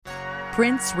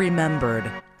Prince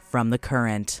Remembered from The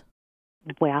Current.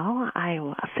 Well, I'm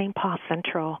a St. Paul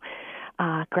Central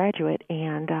graduate,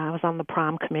 and I was on the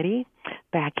prom committee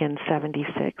back in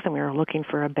 '76, and we were looking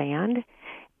for a band,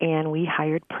 and we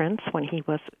hired Prince when he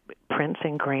was Prince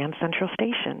in Grand Central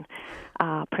Station.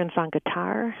 Prince on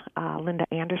guitar, Linda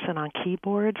Anderson on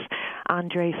keyboards,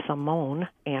 Andre Simone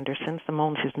Anderson.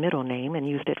 Simone's his middle name and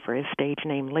used it for his stage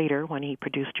name later when he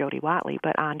produced Jody Watley,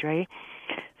 but Andre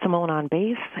Simone on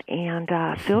bass, and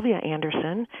Sylvia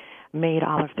Anderson made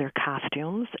all of their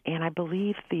costumes, and I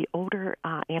believe the older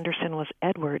Anderson was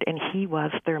Edward, and he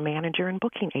was their manager and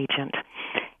booking agent,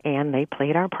 and they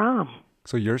played our prom.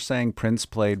 So you're saying Prince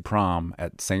played prom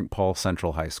at St. Paul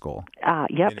Central High School?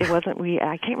 Yep, it wasn't.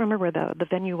 I can't remember where the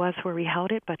venue was where we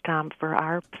held it, but for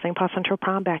our St. Paul Central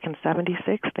prom back in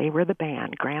 '76, they were the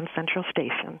band, Grand Central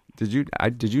Station. Did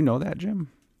you know that,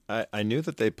 Jim? I knew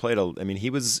that they played he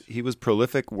was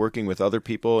prolific working with other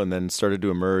people, and then started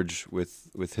to emerge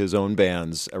with his own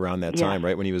bands around that time,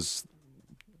 right when he was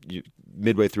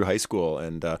midway through high school,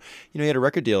 and he had a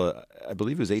record deal. I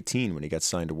believe he was 18 when he got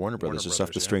signed to Warner Brothers, just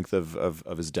off the strength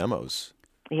of his demos.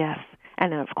 Yes.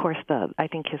 And of course, I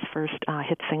think his first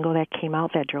hit single that came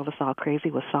out that drove us all crazy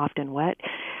was "Soft and Wet,"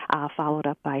 followed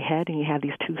up by "Head," and you had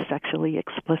these two sexually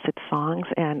explicit songs.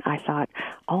 And I thought,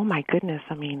 oh my goodness,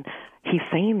 I mean, he's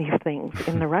saying these things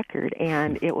in the record,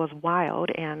 and it was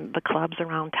wild. And the clubs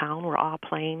around town were all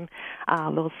playing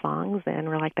those songs, and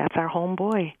we're like, that's our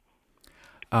homeboy.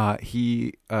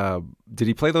 Did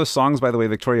he play those songs, by the way,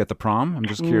 Victoria, at the prom? I'm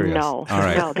just curious. No, all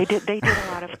right. No, they did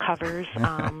a lot of covers.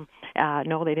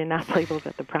 No, they did not play those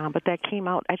at the prom, but that came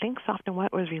out, I think Soft and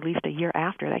Wet was released a year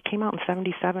after. That came out in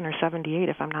 '77 or '78,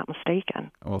 if I'm not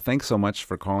mistaken. Well, thanks so much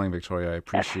for calling, Victoria. I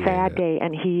appreciate it. A sad day,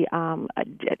 and he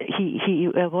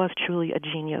was truly a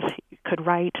genius. He could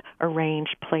write,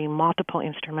 arrange, play multiple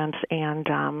instruments, and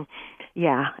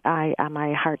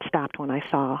my heart stopped when I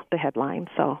saw the headline,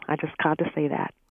 so I just called to say that.